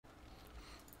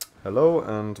Hello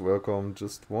and welcome.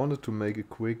 Just wanted to make a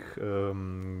quick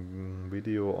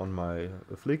video on my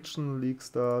Affliction League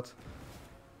start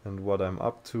and what I'm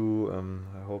up to.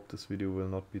 I hope this video will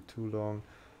not be too long.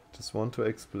 Just want to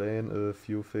explain a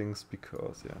few things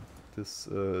because this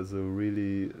is a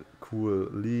really cool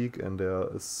league and there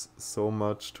is so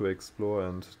much to explore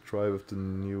and try with the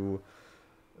new.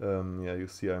 You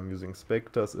see I'm using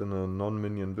spectres in a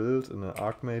non-minion build, in an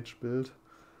Archmage build.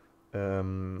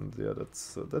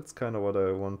 That's kind of what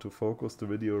I want to focus the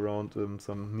video around,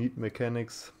 some neat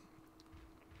mechanics.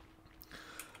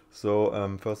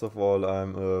 So first of all,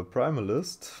 I'm a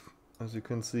primalist, as you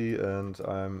can see, and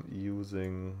I'm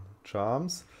using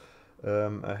charms.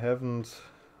 I haven't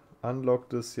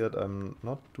unlocked this yet. I'm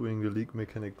not doing the league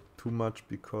mechanic too much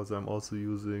because I'm also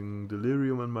using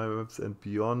delirium in my maps and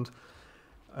beyond.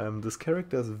 This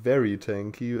character is very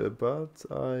tanky, but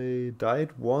I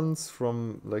died once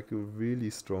from like a really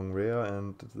strong rare,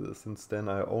 and since then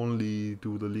I only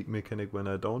do the league mechanic when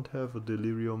I don't have a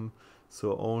delirium,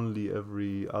 so only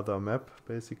every other map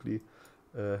basically.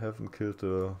 Haven't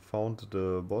found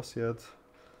the boss yet,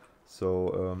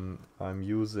 so I'm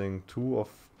using two of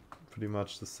pretty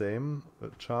much the same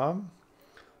charm.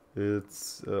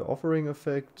 It's offering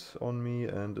effect on me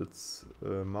and it's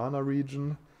mana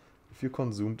regen if you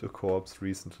consumed a corpse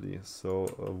recently. So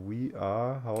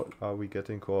how are we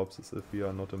getting corpses if we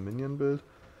are not a minion build?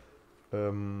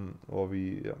 Or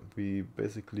we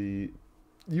basically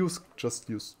just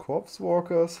use corpse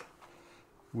walkers,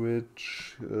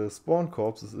 which spawn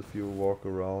corpses if you walk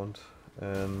around,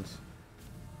 and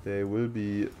they will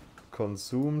be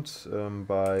consumed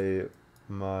by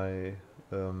my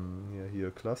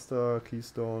here cluster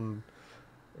keystone.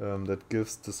 That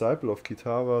gives Disciple of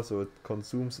Kitava, so it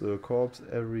consumes a corpse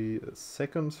every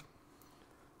second.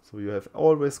 So you have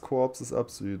always corpses up,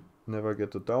 so you never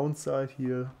get a downside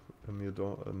here. You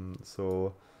don't.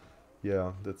 So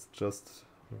yeah, that's just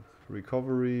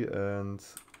recovery, and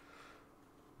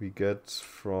we get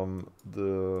from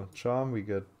the charm we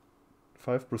get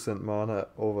 5% mana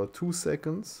over 2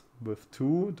 seconds. With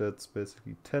 2, that's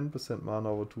basically 10% mana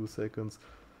over 2 seconds,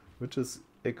 which is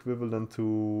equivalent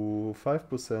to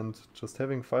 5%, just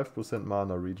having 5%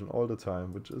 mana regen all the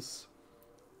time, which is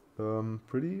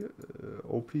pretty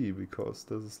OP, because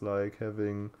this is like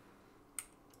having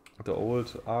the old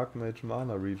Archmage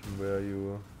mana regen where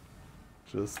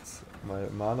my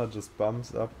mana just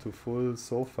bumps up to full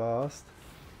so fast.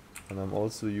 And I'm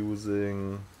also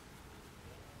using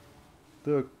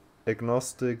the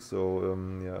agnostic, so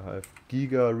I have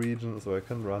Giga regen, so I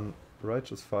can run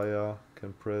Righteous Fire,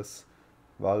 can press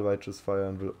Val Righteous Fire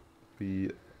and will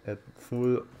be at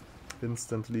full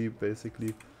instantly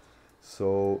basically.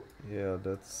 So yeah,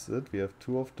 that's it. We have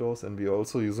 2 of those, and we're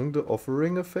also using the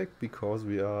offering effect because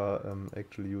we are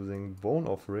actually using Bone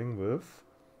Offering with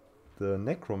the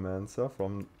Necromancer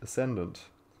from Ascendant,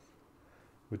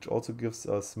 which also gives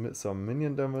us some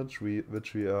minion damage,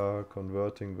 which we are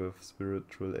converting with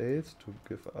Spiritual Aid to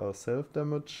give us self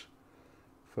damage.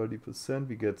 30%,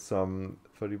 we get some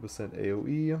 30%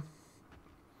 AoE.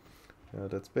 Yeah,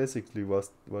 that's basically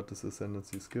what this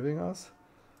Ascendancy is giving us.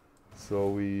 So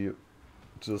we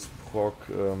just proc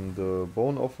the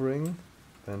Bone Offering,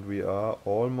 and we are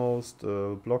almost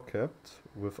block capped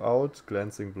without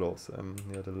Glancing Blows.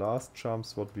 The last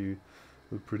charms, what we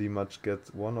will pretty much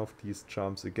get one of these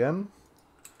charms again.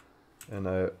 And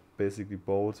I basically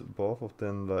bought both of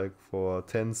them like for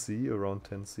 10C, around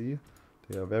 10C.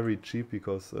 They are very cheap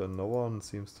because no one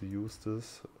seems to use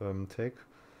this tech.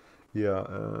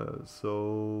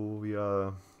 So we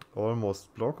are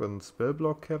almost block and spell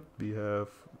block capped. We have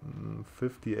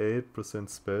 58%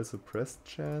 spell suppressed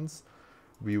chance.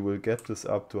 We will get this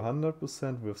up to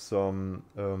 100% with some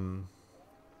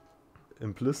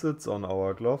implicits on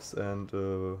our gloves and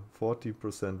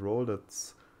 40% roll.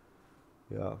 That's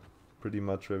pretty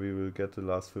much where we will get the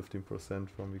last 15%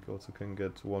 from. We also can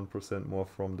get 1% more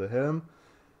from the helm.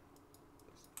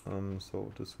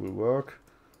 So this will work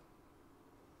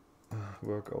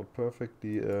out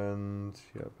perfectly. And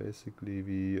yeah, basically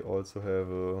we also have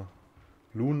a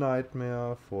Blue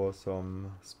Nightmare for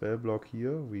some spell block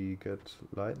here. We get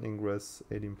Lightning Res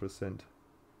 18%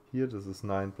 here. This is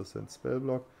 9% spell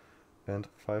block and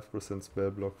 5%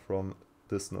 spell block from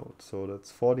this node. So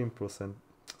that's 14%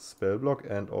 spell block,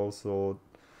 and also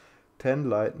 10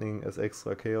 lightning as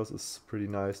extra chaos is pretty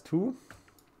nice too.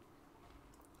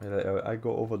 And I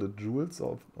go over the jewels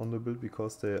on the build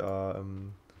because they are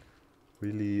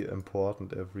really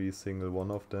important, every single one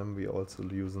of them. We also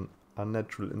use an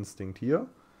Unnatural Instinct here,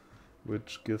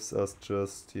 which gives us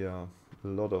just a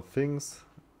lot of things: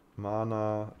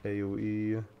 mana,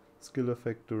 AoE, skill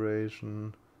effect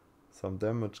duration, some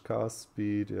damage, cast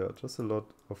speed, yeah, just a lot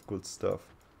of good stuff.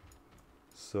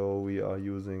 So we are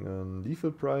using a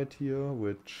Lethal Pride here,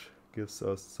 which gives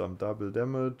us some double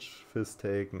damage, fist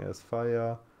taken as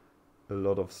fire, a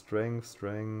lot of strength,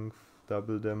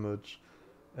 double damage,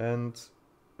 and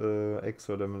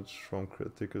extra damage from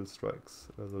critical strikes,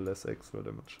 also less extra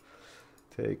damage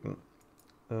taken.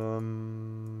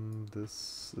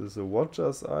 This is a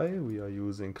Watcher's Eye. We are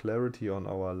using Clarity on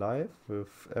our life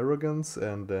with Arrogance,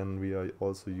 and then we are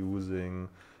also using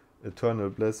Eternal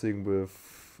Blessing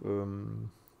with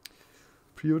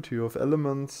Purity of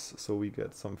Elements, so we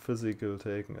get some physical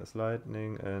taken as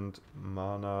lightning and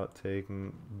mana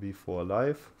taken before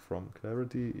life from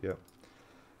Clarity, yeah.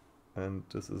 And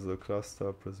this is a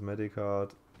cluster prismatic card,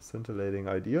 Scintillating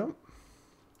Idea.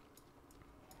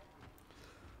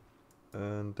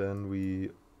 And then we,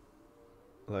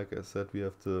 like I said, we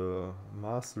have the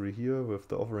Mastery here with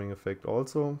the Offering effect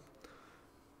also,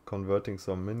 converting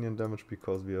some minion damage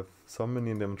because we have some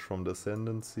minion damage from the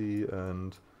Ascendancy,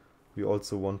 and we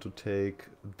also want to take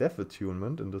Death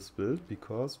Attunement in this build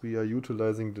because we are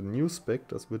utilizing the new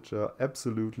spectres, which are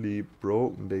absolutely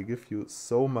broken. They give you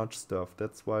so much stuff.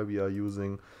 That's why we are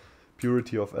using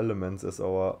Purity of Elements as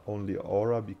our only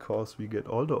aura, because we get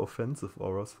all the offensive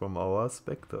auras from our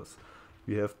spectres.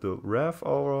 We have the Wrath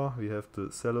aura, we have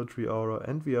the Cemetery aura,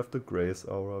 and we have the Grace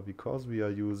aura, because we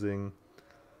are using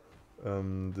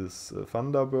this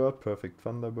Thunderbird, Perfect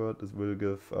Thunderbird. It will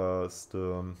give us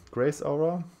the Grace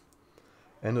aura,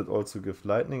 and it also gives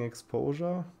Lightning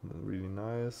Exposure, really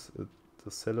nice.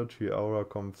 The Cemetery aura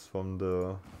comes from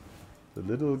the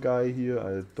little guy here.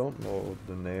 I don't know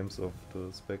the names of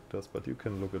the spectres, but you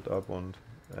can look it up on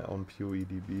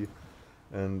PoEDB.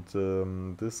 And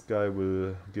this guy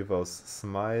will give us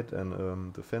Smite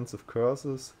and defensive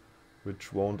curses,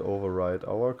 which won't override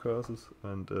our curses,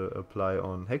 and apply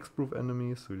on hexproof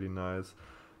enemies, really nice.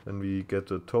 Then we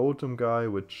get a totem guy,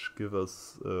 which gives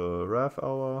us Wrath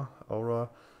aura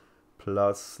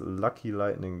plus lucky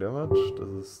lightning damage. This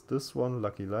is this one,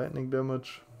 lucky lightning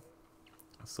damage.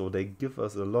 So they give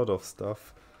us a lot of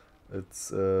stuff.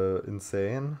 It's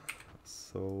insane.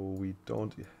 So we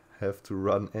don't have to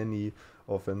run any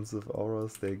offensive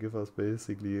auras. They give us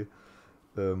basically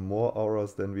more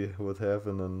auras than we would have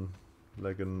in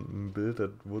a build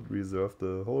that would reserve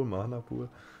the whole mana pool.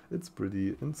 It's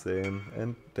pretty insane.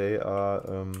 And they are,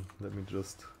 let me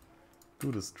just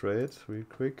do this trade real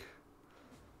quick.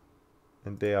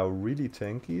 And they are really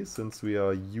tanky since we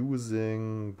are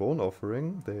using Bone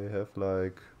Offering. They have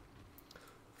like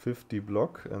 50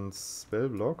 block and spell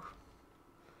block.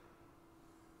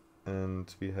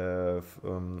 And we have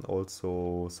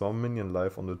also some minion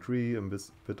life on the tree, a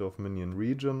bit of minion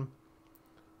regen.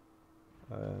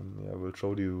 Yeah, I will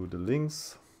show you the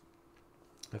links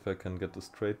if I can get this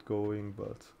trade going,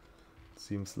 but it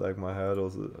seems like my head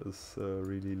is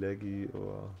really laggy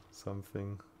or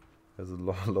something. Has a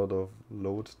lot of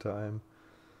load time.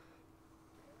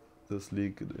 This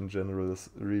league in general is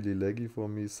really laggy for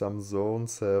me. Some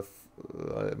zones have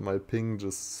my ping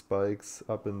just spikes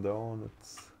up and down.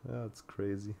 It's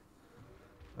crazy.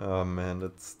 Oh man,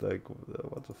 it's like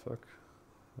what the fuck.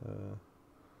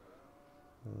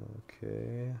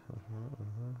 Okay.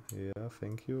 Yeah,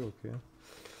 thank you. Okay.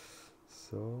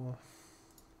 So.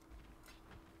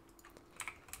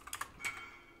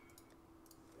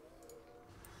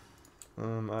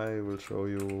 I will show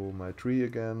you my tree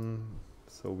again.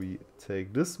 So we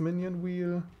take this minion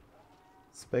wheel,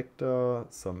 Spectre,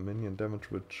 some minion damage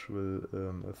which will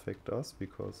affect us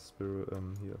because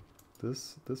here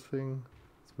this thing,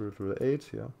 spiritual 8,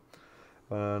 yeah,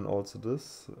 and also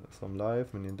this, some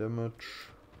life, minion damage,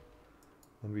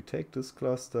 and we take this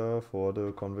cluster for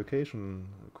the convocation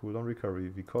cooldown recovery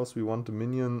because we want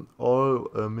the all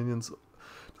minions.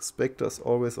 Spectres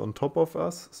always on top of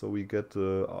us, so we get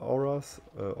the auras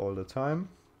all the time.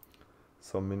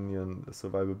 Some minion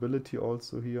survivability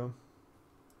also here.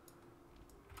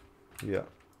 Yeah,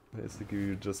 basically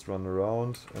you just run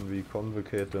around and we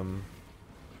convocate them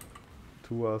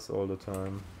to us all the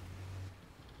time.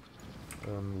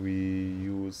 We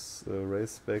use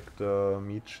Race Spectre,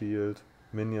 Meat Shield,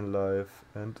 Minion Life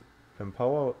and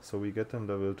Empower, so we get them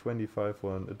level 25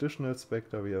 for an additional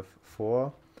Spectre. We have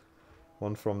 4.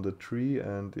 1 from the tree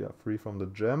and 3 from the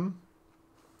gem.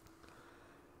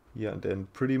 Yeah, and then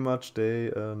pretty much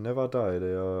they never die.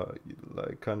 They are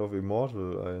like kind of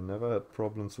immortal. I never had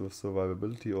problems with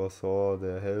survivability or saw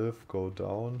their health go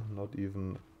down, not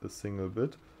even a single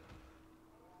bit.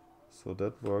 So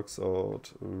that works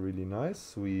out really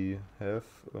nice. We have,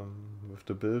 with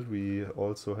the build, we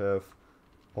also have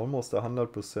almost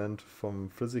 100% from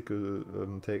physical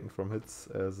taken from hits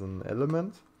as an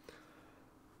element.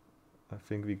 I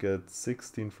think we get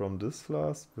 16 from this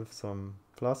flask with some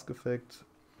flask effect,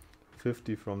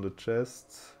 50 from the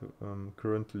chest,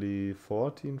 currently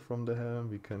 14 from the helm,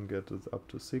 we can get it up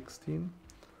to 16.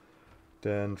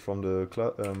 Then from the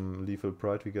lethal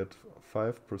pride we get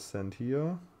 5%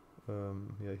 here,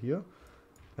 here.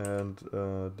 And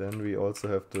then we also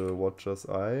have the Watcher's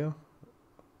Eye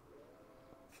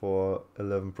for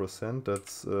 11%,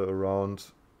 that's around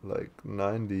like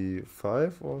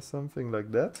 95 or something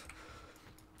like that.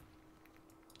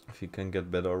 If you can get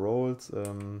better rolls,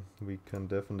 we can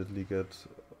definitely get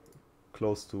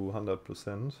close to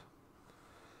 100%.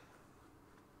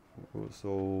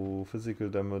 So physical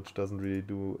damage doesn't really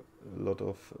do a lot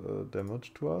of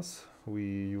damage to us. We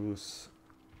use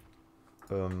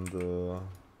the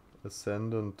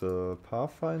Ascendant, the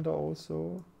Pathfinder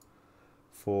also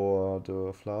for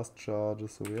the flask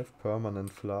charges. So we have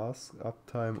permanent flask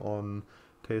uptime on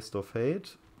Taste of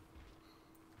Hate.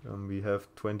 We have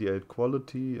 28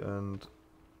 quality, and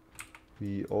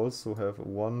we also have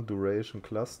one duration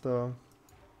cluster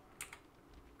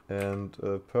and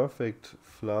a perfect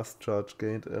flask charge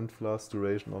gained and flask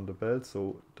duration on the belt,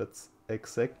 so that's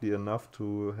exactly enough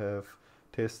to have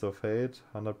Taste of Hate,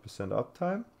 100%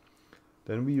 uptime.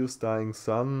 Then we use Dying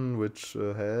Sun, which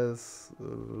has a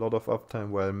lot of uptime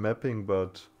while mapping,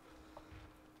 but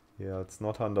yeah, it's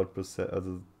not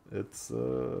 100%. It's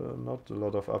not a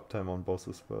lot of uptime on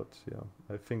bosses, but yeah,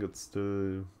 I think it's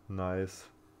still nice.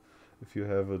 If you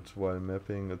have it while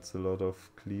mapping, it's a lot of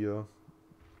clear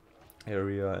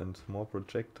area and more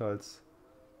projectiles.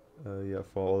 Yeah,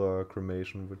 for our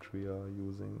cremation, which we are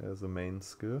using as a main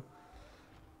skill.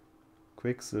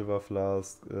 Quicksilver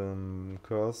Flask,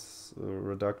 Curse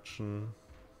Reduction,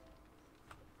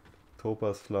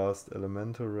 Topaz Flask,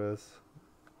 Elemental Res,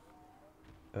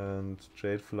 and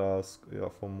Jade Flask, yeah,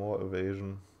 for more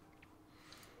evasion.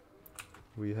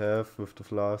 We have with the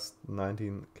flask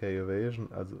 19k evasion,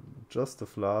 also just the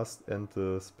flask and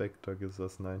the spectre gives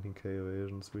us 19k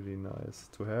evasion, it's really nice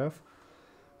to have.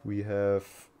 We have,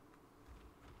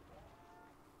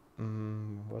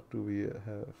 what do we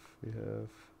have? We have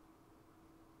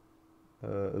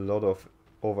a lot of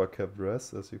overcapped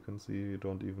res, as you can see, you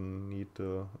don't even need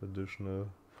the additional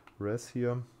res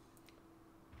here.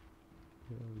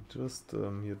 Just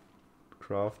here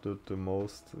crafted the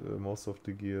most of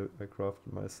the gear I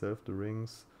crafted myself. The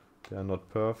rings, they are not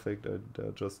perfect,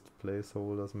 they're just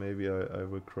placeholders. Maybe I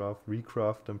will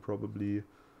recraft them probably.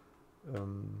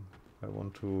 I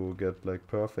want to get like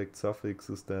perfect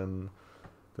suffixes, then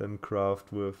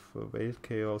craft with Veiled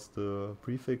Chaos the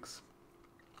prefix.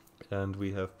 And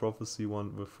we have Prophecy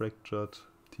one with Fractured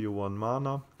tier 1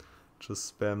 mana.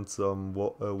 Just spammed some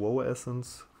Woe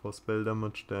Essence for spell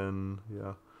damage, then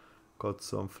yeah, got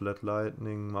some Flat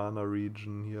Lightning mana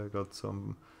regen here, got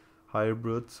some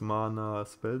Hybrid mana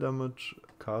spell damage,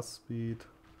 cast speed.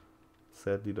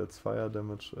 Sadly that's fire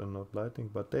damage and not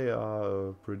lightning, but they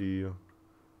are pretty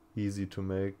easy to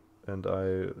make, and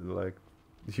I like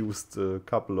used a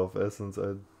couple of essence.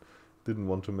 I didn't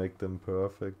want to make them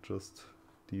perfect, just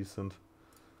decent.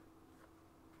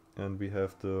 And we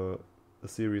have the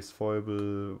series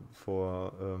foible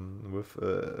for with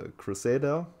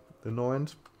Crusader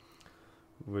Anoint,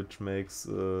 which makes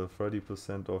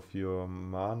 30% of your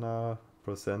mana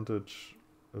percentage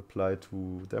apply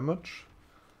to damage.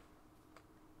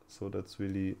 So that's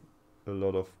really a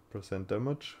lot of percent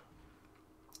damage,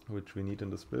 which we need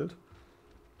in this build.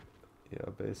 Yeah,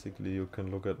 basically you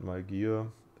can look at my gear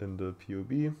in the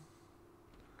POB.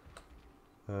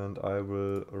 And I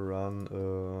will run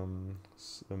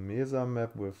a Mesa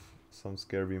map with some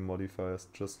scary modifiers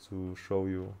just to show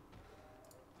you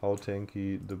how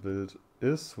tanky the build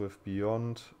is, with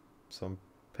Beyond, some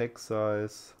pack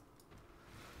size,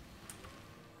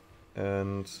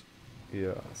 and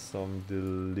yeah, some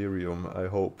Delirium. I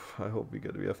hope we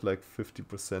have like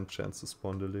 50% chance to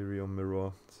spawn Delirium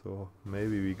Mirror, so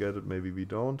maybe we get it, maybe we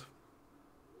don't.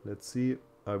 Let's see.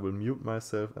 I will mute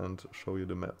myself and show you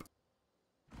the map.